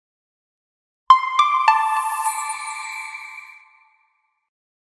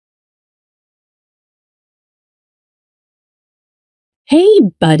Hey,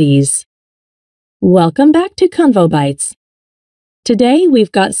 buddies! Welcome back to Convo Bites. Today,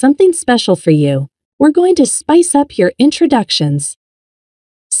 we've got something special for you. We're going to spice up your introductions.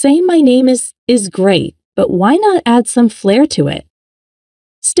 Saying my name is great, but why not add some flair to it?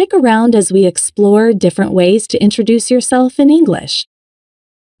 Stick around as we explore different ways to introduce yourself in English.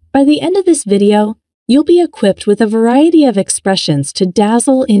 By the end of this video, you'll be equipped with a variety of expressions to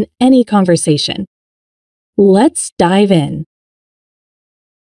dazzle in any conversation. Let's dive in.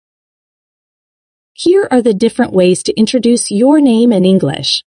 Here are the different ways to introduce your name in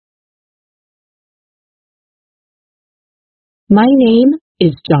English. My name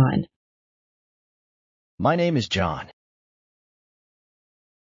is John. My name is John.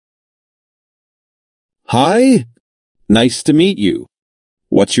 Hi, nice to meet you.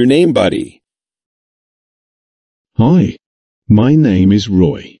 What's your name, buddy? Hi, my name is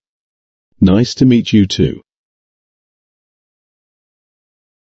Roy. Nice to meet you too.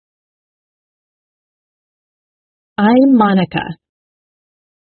 I'm Monica.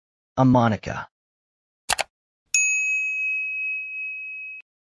 I'm Monica.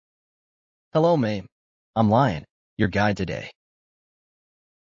 Hello, ma'am. I'm Lion, your guide today.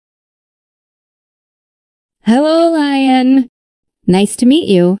 Hello, Lion. Nice to meet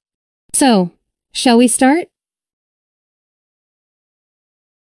you. So, shall we start?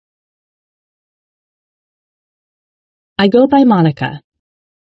 I go by Monica.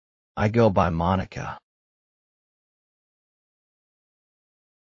 I go by Monica.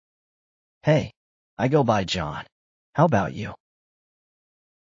 Hey, I go by John. How about you?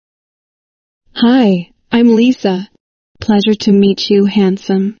 Hi, I'm Lisa. Pleasure to meet you,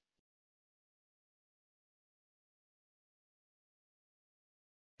 handsome.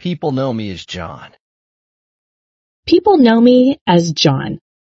 People know me as John. People know me as John.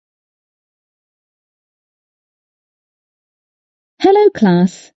 Hello,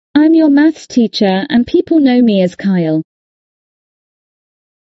 class. I'm your maths teacher and people know me as Kyle.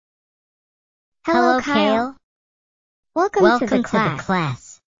 Hello, Kyle. Welcome to the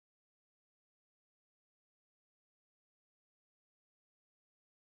class.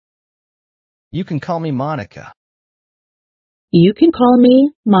 You can call me Monica. You can call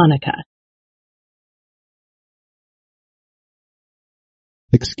me Monica.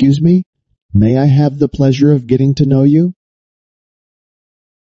 Excuse me? May I have the pleasure of getting to know you?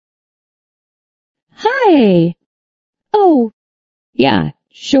 Hi. Oh, yeah,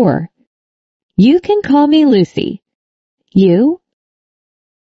 sure. You can call me Lucy. You?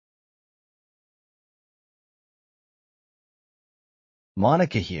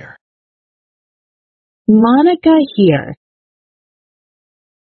 Monica here. Monica here.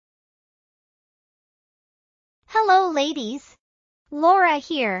 Hello, ladies. Laura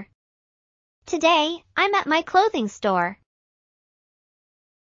here. Today, I'm at my clothing store.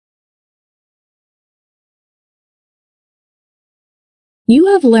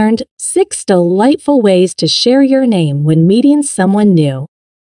 You have learned 6 delightful ways to share your name when meeting someone new.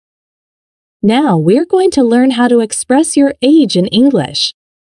 Now we're going to learn how to express your age in English.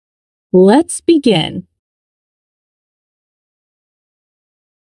 Let's begin.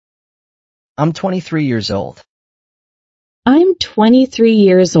 I'm 23 years old. I'm 23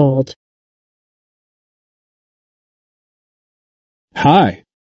 years old. Hi,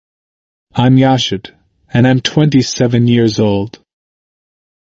 I'm Yashid, and I'm 27 years old.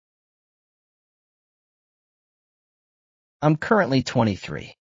 I'm currently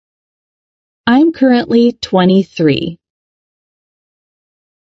 23. I'm currently 23.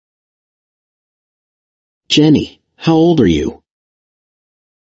 Jenny, how old are you?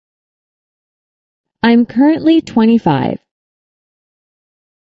 I'm currently 25.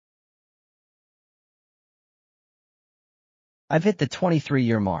 I've hit the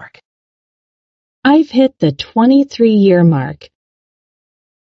 23-year mark. I've hit the 23-year mark.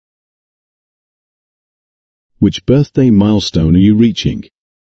 Which birthday milestone are you reaching?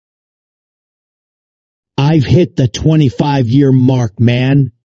 I've hit the 25-year mark,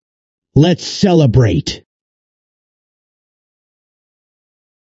 man. Let's celebrate.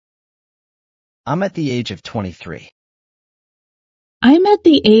 I'm at the age of 23. I'm at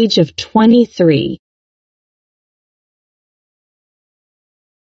the age of 23.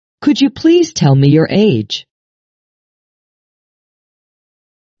 Could you please tell me your age?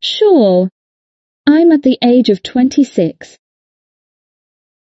 Sure. I'm at the age of 26.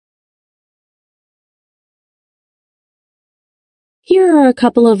 Here are a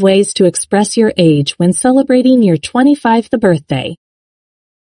couple of ways to express your age when celebrating your 25th birthday.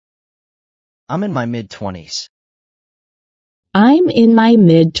 I'm in my mid-20s. I'm in my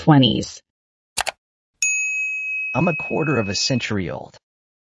mid-20s. I'm a quarter of a century old.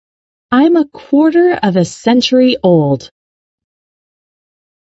 I'm a quarter of a century old.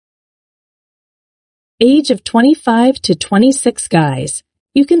 Age of 25 to 26 guys.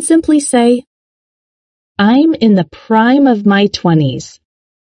 You can simply say, I'm in the prime of my 20s.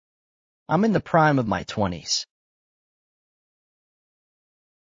 I'm in the prime of my 20s.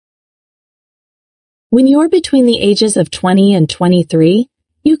 When you're between the ages of 20 and 23,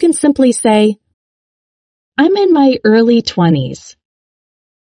 you can simply say, I'm in my early 20s.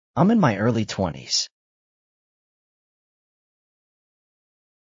 I'm in my early 20s.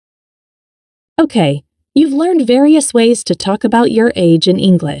 Okay, you've learned various ways to talk about your age in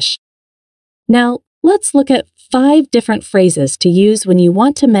English. Now, let's look at 5 different phrases to use when you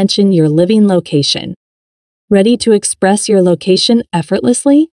want to mention your living location. Ready to express your location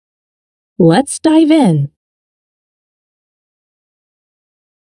effortlessly? Let's dive in.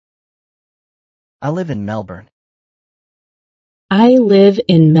 I live in Melbourne. I live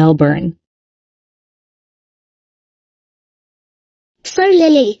in Melbourne. So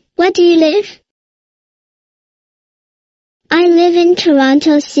Lily, where do you live? I live in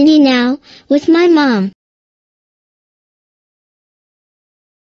Toronto City now, with my mom.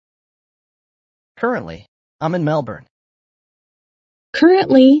 Currently, I'm in Melbourne.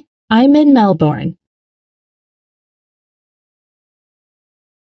 Currently, I'm in Melbourne.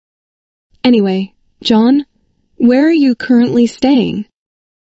 Anyway, John, where are you currently staying?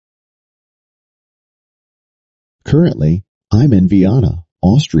 Currently, I'm in Vienna,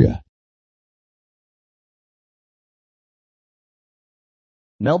 Austria.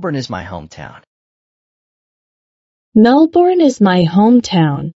 Melbourne is my hometown. Melbourne is my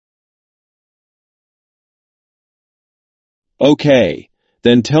hometown. Okay,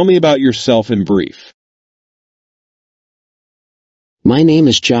 then tell me about yourself in brief. My name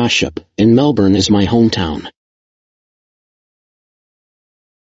is Joshua, and Melbourne is my hometown.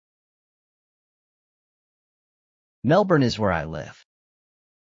 Melbourne is where I live.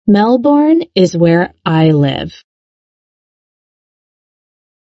 Melbourne is where I live.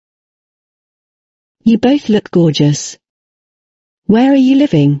 You both look gorgeous. Where are you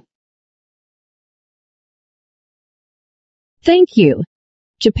living? Thank you.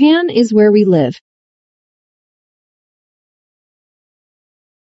 Japan is where we live.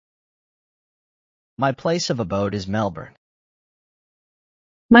 My place of abode is Melbourne.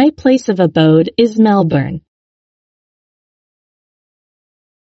 My place of abode is Melbourne.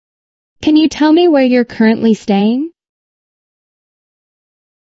 Can you tell me where you're currently staying?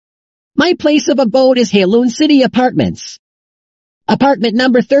 My place of abode is Halloon City Apartments. Apartment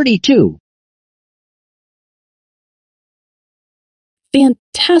number 32.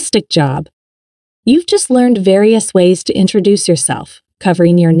 Fantastic job! You've just learned various ways to introduce yourself,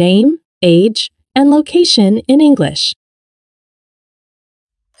 covering your name, age, and location in English.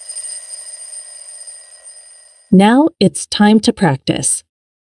 Now it's time to practice.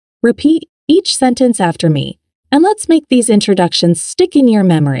 Repeat each sentence after me, and let's make these introductions stick in your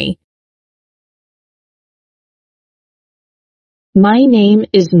memory. My name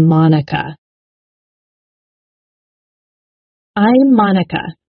is Monica. I'm Monica.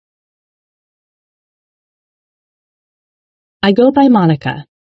 I go by Monica.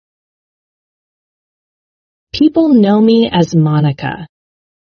 People know me as Monica.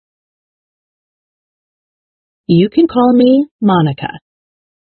 You can call me Monica.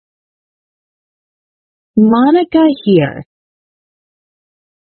 Monica here.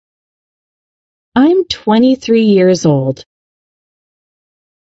 I'm 23 years old.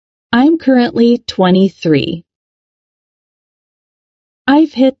 I'm currently 23.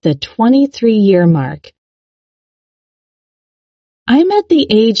 I've hit the 23-year mark. I'm at the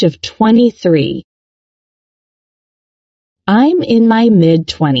age of 23. I'm in my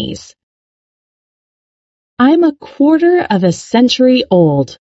mid-20s. I'm a quarter of a century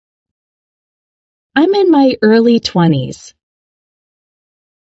old. I'm in my early 20s.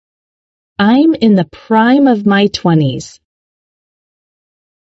 I'm in the prime of my 20s.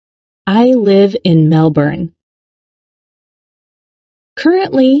 I live in Melbourne.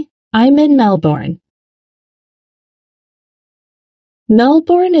 Currently, I'm in Melbourne.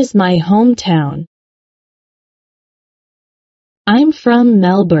 Melbourne is my hometown. I'm from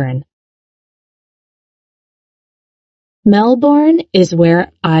Melbourne. Melbourne is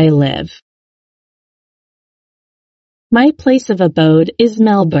where I live. My place of abode is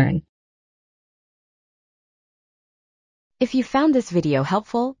Melbourne. If you found this video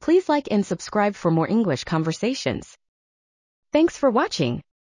helpful, please like and subscribe for more English conversations. Thanks for watching.